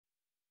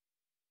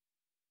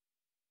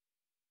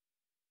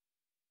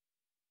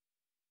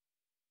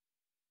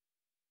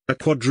A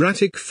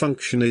quadratic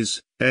function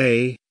is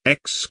a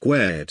x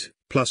squared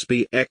plus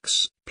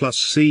bx plus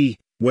c,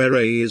 where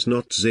a is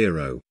not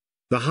 0.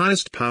 The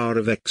highest power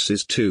of x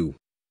is 2.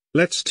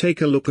 Let's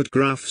take a look at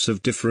graphs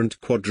of different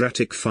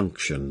quadratic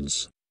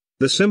functions.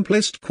 The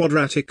simplest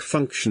quadratic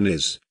function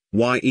is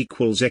y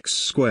equals x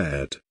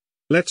squared.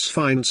 Let's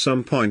find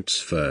some points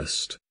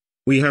first.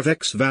 We have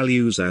x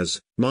values as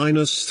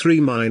 -3,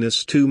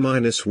 -2,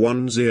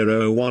 -1,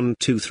 0, 1,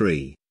 2,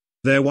 3.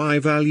 Their y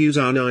values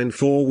are 9,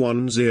 4,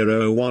 1,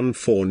 0, 1,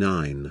 4,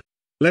 9.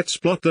 Let's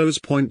plot those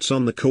points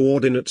on the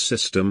coordinate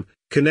system,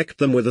 connect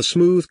them with a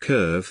smooth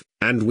curve,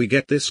 and we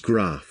get this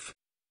graph.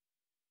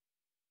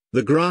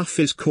 The graph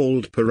is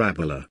called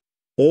parabola.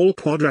 All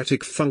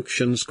quadratic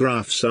functions'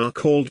 graphs are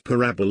called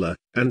parabola,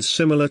 and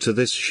similar to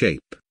this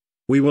shape.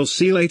 We will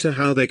see later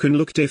how they can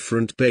look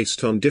different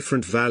based on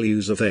different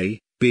values of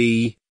a,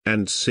 b,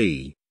 and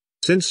c.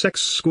 Since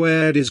x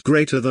squared is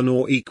greater than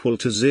or equal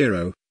to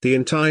 0, the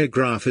entire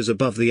graph is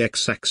above the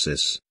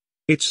x-axis.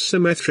 It's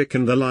symmetric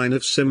and the line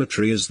of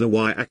symmetry is the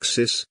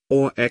y-axis,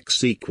 or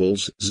x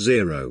equals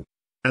 0.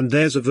 And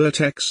there's a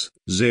vertex,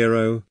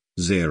 0,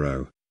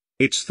 0.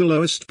 It's the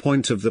lowest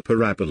point of the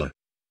parabola.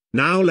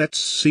 Now let's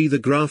see the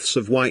graphs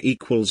of y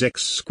equals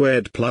x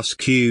squared plus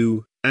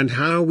q, and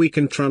how we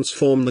can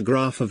transform the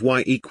graph of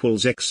y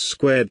equals x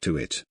squared to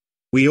it.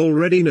 We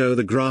already know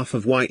the graph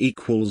of y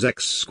equals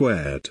x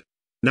squared.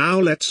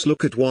 Now let's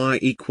look at y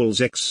equals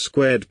x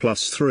squared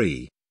plus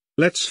 3.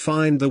 Let's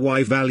find the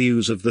y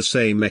values of the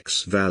same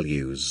x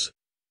values.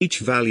 Each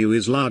value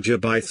is larger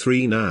by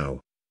 3 now.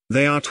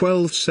 They are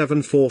 12,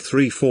 7, 4,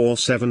 3, 4,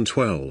 7,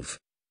 12.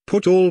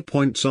 Put all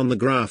points on the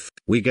graph,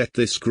 we get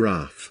this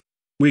graph.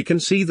 We can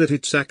see that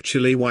it's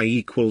actually y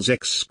equals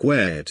x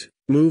squared,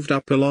 moved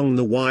up along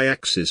the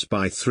y-axis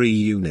by 3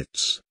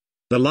 units.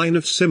 The line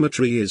of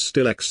symmetry is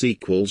still x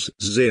equals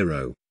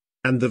 0.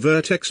 And the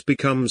vertex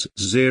becomes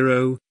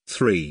 0,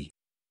 3.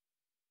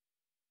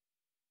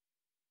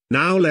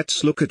 Now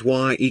let's look at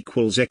y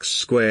equals x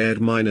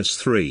squared minus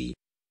 3.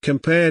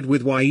 Compared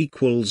with y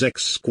equals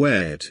x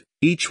squared,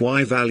 each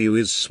y value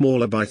is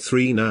smaller by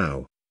 3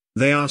 now.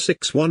 They are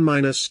 6, 1,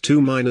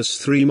 -2,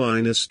 -3,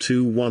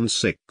 -2, 1,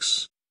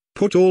 6.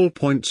 Put all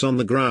points on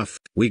the graph,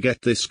 we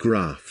get this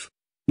graph.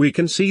 We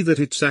can see that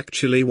it's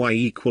actually y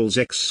equals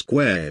x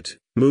squared,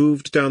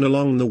 moved down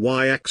along the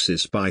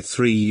y-axis by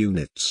 3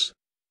 units.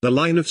 The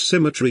line of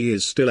symmetry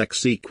is still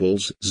x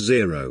equals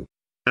 0.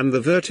 And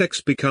the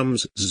vertex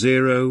becomes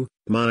 0,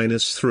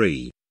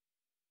 -3.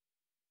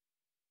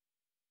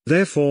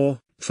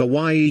 Therefore, for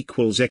y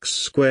equals x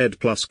squared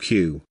plus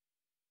q,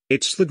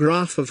 it's the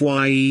graph of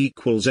y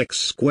equals x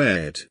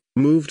squared,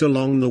 moved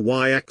along the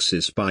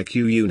y-axis by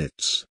q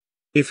units.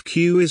 If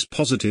q is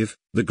positive,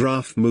 the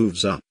graph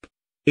moves up.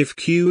 If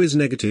q is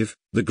negative,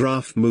 the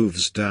graph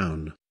moves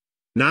down.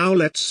 Now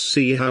let's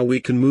see how we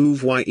can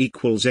move y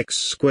equals x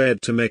squared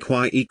to make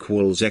y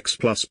equals x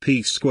plus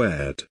p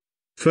squared.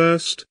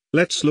 First,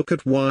 let's look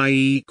at y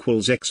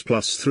equals x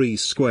plus 3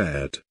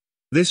 squared.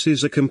 This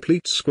is a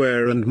complete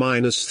square and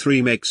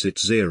 -3 makes it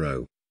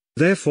 0.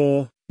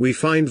 Therefore, we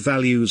find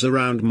values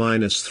around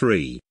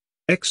 -3.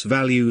 X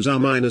values are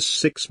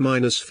 -6,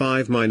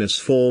 -5,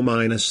 -4,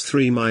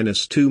 -3,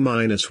 -2,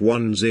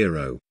 -1,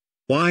 0.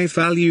 Y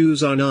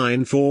values are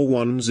 9, 4,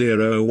 1,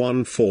 0,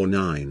 1, 4,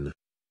 9.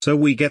 So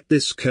we get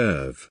this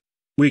curve.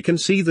 We can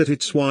see that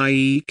it's y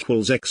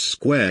equals x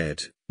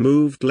squared,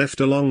 moved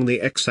left along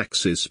the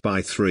x-axis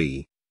by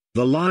 3.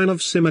 The line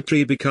of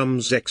symmetry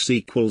becomes x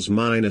equals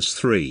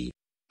 -3.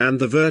 And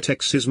the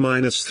vertex is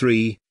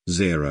 -3,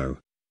 0.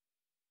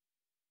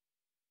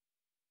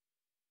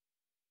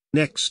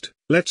 Next,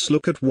 let's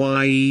look at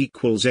y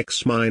equals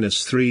x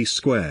minus 3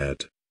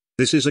 squared.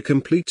 This is a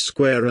complete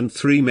square and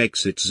 3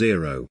 makes it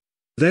 0.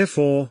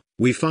 Therefore,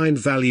 we find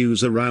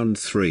values around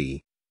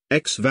 3.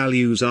 X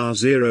values are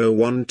 0,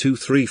 1, 2,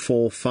 3,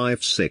 4,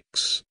 5,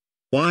 6.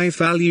 Y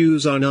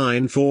values are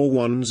 9, 4,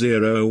 1,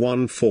 0,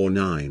 1, 4,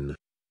 9.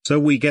 So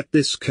we get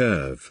this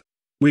curve.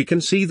 We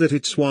can see that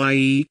it's y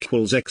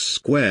equals x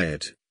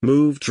squared,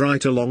 moved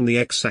right along the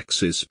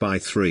x-axis by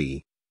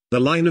 3. The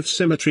line of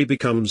symmetry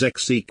becomes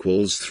x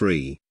equals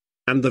 3.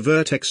 And the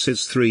vertex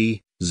is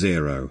 3,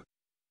 0.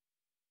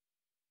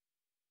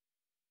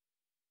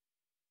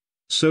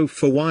 So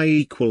for y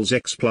equals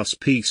x plus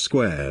p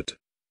squared,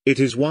 it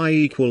is y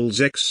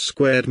equals x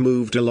squared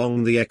moved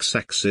along the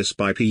x-axis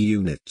by p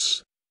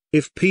units.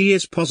 If p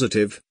is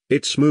positive,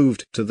 it's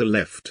moved to the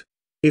left.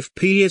 If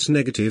p is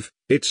negative,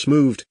 it's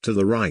moved to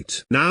the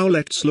right. Now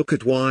let's look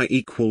at y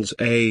equals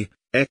a,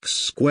 x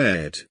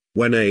squared,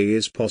 when a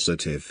is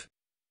positive.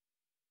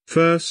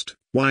 First,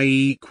 y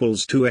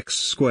equals 2x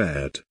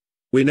squared.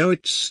 We know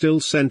it's still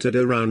centered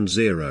around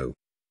 0.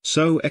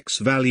 So x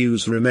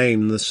values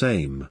remain the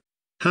same.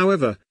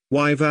 However,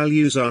 y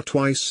values are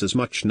twice as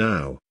much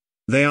now.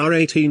 They are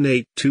 18,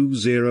 8, 2,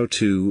 0,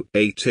 2,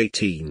 8,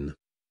 18.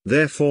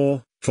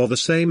 Therefore, for the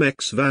same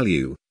x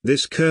value,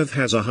 this curve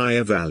has a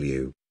higher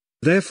value.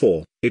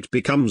 Therefore, it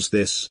becomes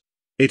this.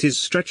 It is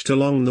stretched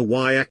along the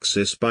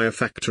y-axis by a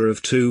factor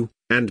of 2,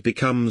 and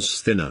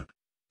becomes thinner.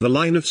 The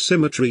line of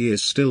symmetry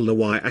is still the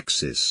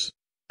y-axis.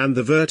 And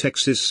the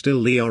vertex is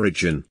still the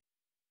origin.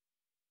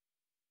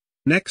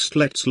 Next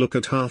let's look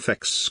at half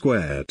x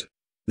squared.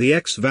 The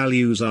x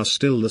values are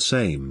still the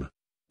same.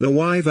 The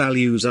y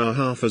values are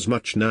half as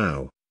much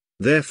now.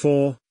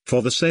 Therefore,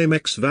 for the same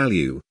x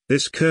value,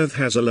 this curve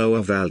has a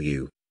lower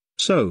value.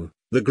 So,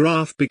 the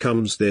graph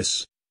becomes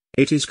this.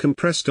 It is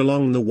compressed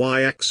along the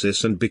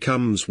y-axis and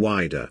becomes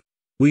wider.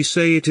 We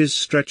say it is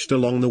stretched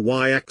along the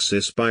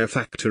y-axis by a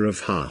factor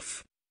of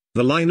half.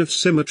 The line of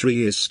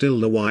symmetry is still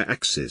the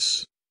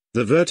y-axis.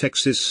 The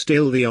vertex is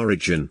still the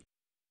origin.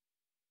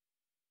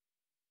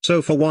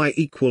 So for y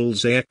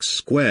equals ax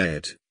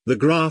squared, the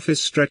graph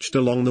is stretched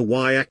along the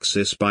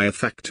y-axis by a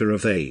factor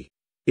of a.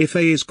 If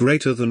a is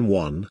greater than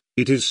 1,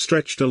 it is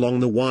stretched along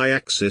the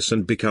y-axis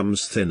and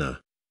becomes thinner.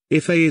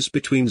 If a is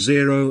between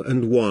 0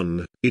 and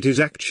 1, it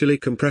is actually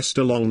compressed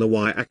along the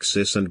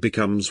y-axis and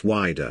becomes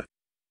wider.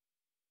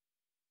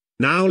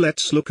 Now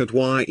let's look at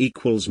y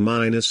equals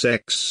minus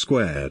x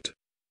squared.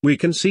 We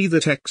can see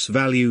that x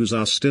values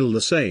are still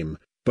the same,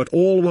 but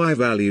all y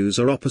values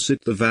are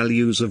opposite the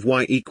values of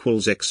y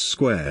equals x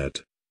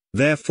squared.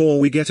 Therefore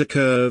we get a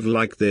curve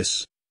like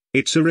this.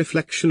 It's a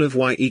reflection of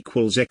y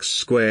equals x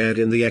squared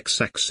in the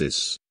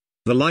x-axis.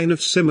 The line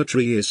of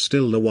symmetry is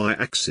still the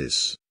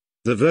y-axis.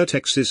 The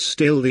vertex is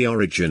still the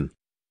origin.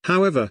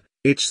 However,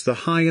 it's the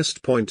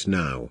highest point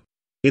now.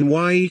 In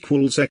y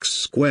equals x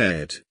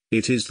squared,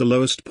 it is the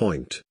lowest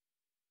point.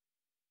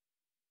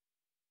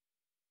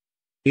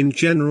 In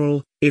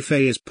general, if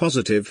a is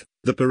positive,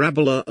 the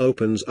parabola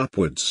opens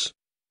upwards.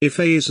 If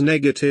a is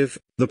negative,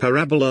 the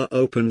parabola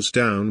opens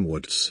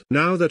downwards.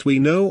 Now that we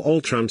know all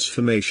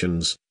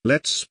transformations,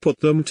 let's put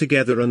them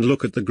together and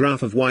look at the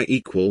graph of y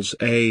equals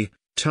a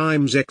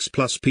times x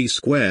plus p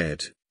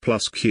squared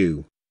plus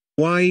q.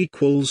 Y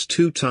equals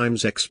 2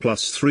 times x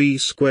plus 3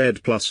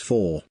 squared plus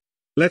 4.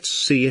 Let's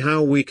see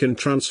how we can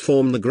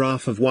transform the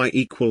graph of y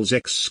equals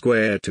x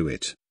squared to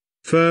it.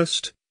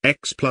 First,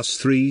 x plus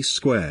 3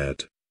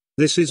 squared.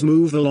 This is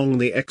move along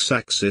the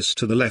x-axis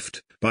to the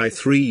left, by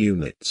 3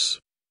 units.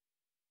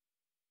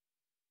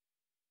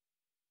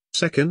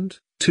 Second,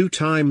 2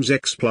 times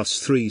x plus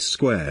 3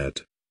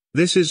 squared.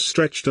 This is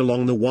stretched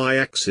along the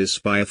y-axis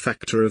by a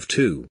factor of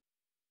 2.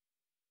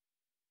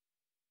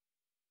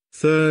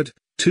 Third,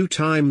 2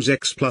 times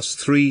x plus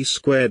 3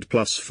 squared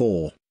plus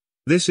 4.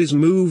 This is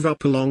move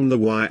up along the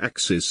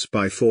y-axis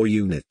by 4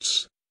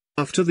 units.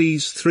 After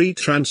these 3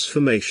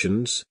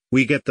 transformations,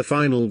 we get the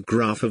final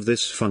graph of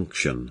this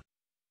function.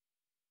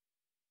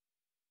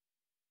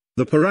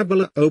 The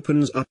parabola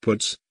opens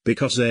upwards,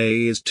 because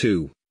a is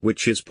 2,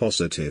 which is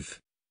positive.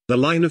 The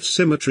line of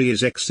symmetry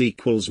is x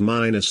equals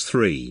minus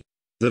 3.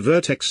 The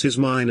vertex is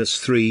minus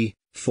 3,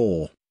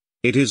 4.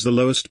 It is the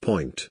lowest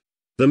point.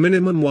 The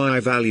minimum y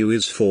value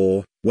is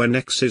 4, when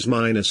x is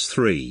minus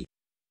 3.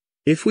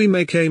 If we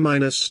make a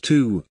minus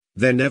 2,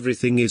 then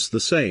everything is the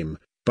same,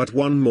 but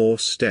one more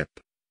step.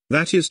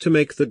 That is to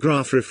make the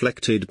graph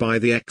reflected by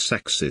the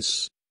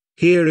x-axis.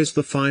 Here is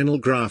the final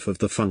graph of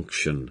the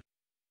function.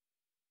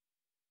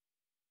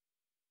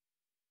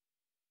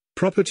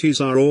 Properties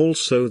are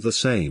also the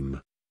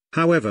same.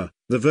 However,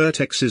 the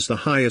vertex is the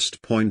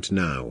highest point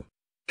now.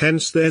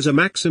 Hence there's a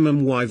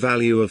maximum y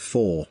value of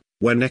 4,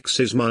 when x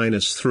is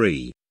minus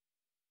 3.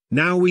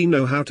 Now we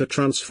know how to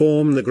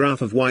transform the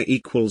graph of y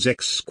equals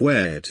x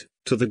squared,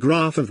 to the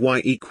graph of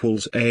y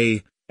equals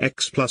a,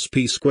 x plus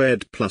p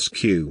squared plus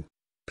q.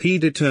 P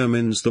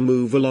determines the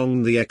move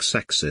along the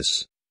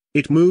x-axis.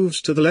 It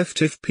moves to the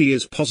left if p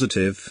is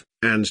positive,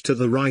 and to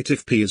the right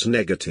if p is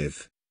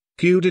negative.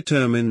 Q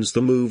determines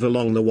the move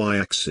along the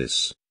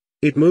y-axis.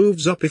 It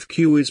moves up if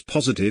q is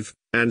positive,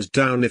 and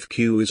down if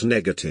q is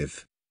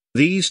negative.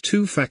 These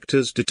two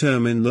factors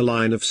determine the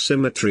line of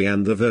symmetry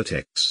and the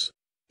vertex.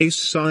 A's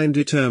sign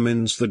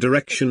determines the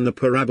direction the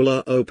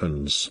parabola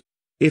opens.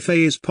 If a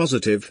is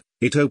positive,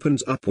 it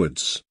opens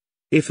upwards.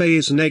 If a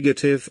is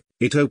negative,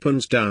 it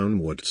opens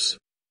downwards.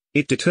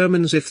 It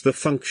determines if the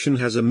function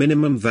has a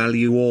minimum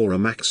value or a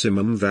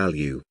maximum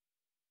value.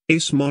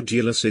 A's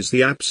modulus is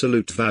the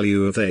absolute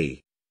value of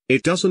a.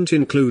 It doesn't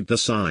include the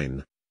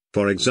sign.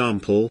 For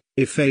example,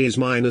 if a is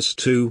minus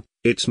 2,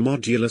 its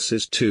modulus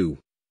is 2.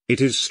 It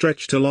is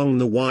stretched along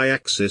the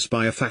y-axis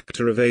by a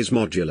factor of a's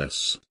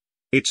modulus.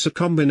 It's a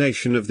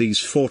combination of these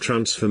 4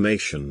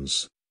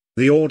 transformations.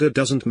 The order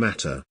doesn't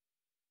matter.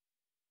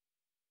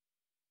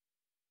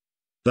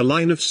 The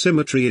line of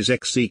symmetry is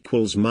x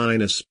equals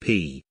minus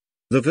p.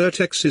 The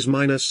vertex is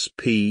minus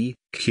p,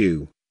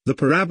 q. The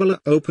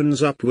parabola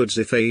opens upwards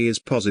if a is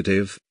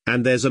positive,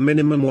 and there's a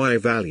minimum y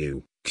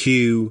value,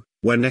 q,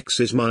 when x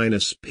is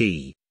minus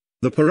p.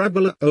 The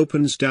parabola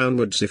opens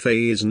downwards if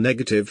a is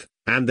negative,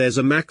 and there's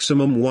a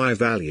maximum y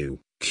value,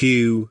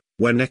 q,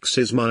 when x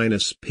is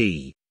minus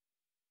p.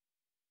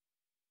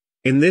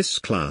 In this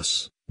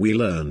class, we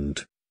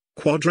learned.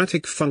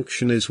 Quadratic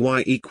function is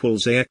y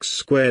equals ax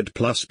squared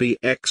plus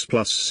bx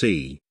plus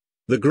c.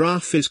 The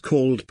graph is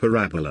called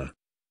parabola.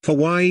 For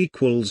y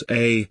equals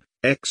a,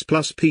 x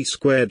plus p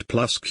squared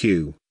plus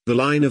q, the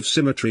line of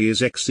symmetry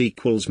is x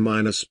equals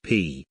minus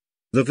p.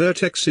 The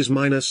vertex is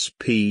minus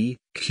p,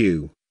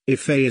 q.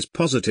 If a is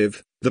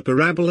positive, the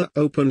parabola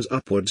opens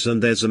upwards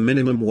and there's a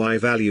minimum y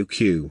value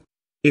q.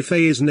 If a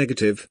is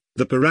negative,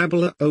 the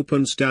parabola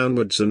opens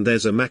downwards and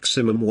there's a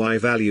maximum y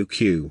value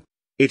q.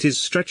 It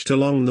is stretched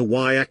along the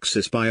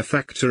y-axis by a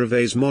factor of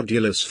a's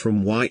modulus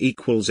from y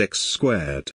equals x squared.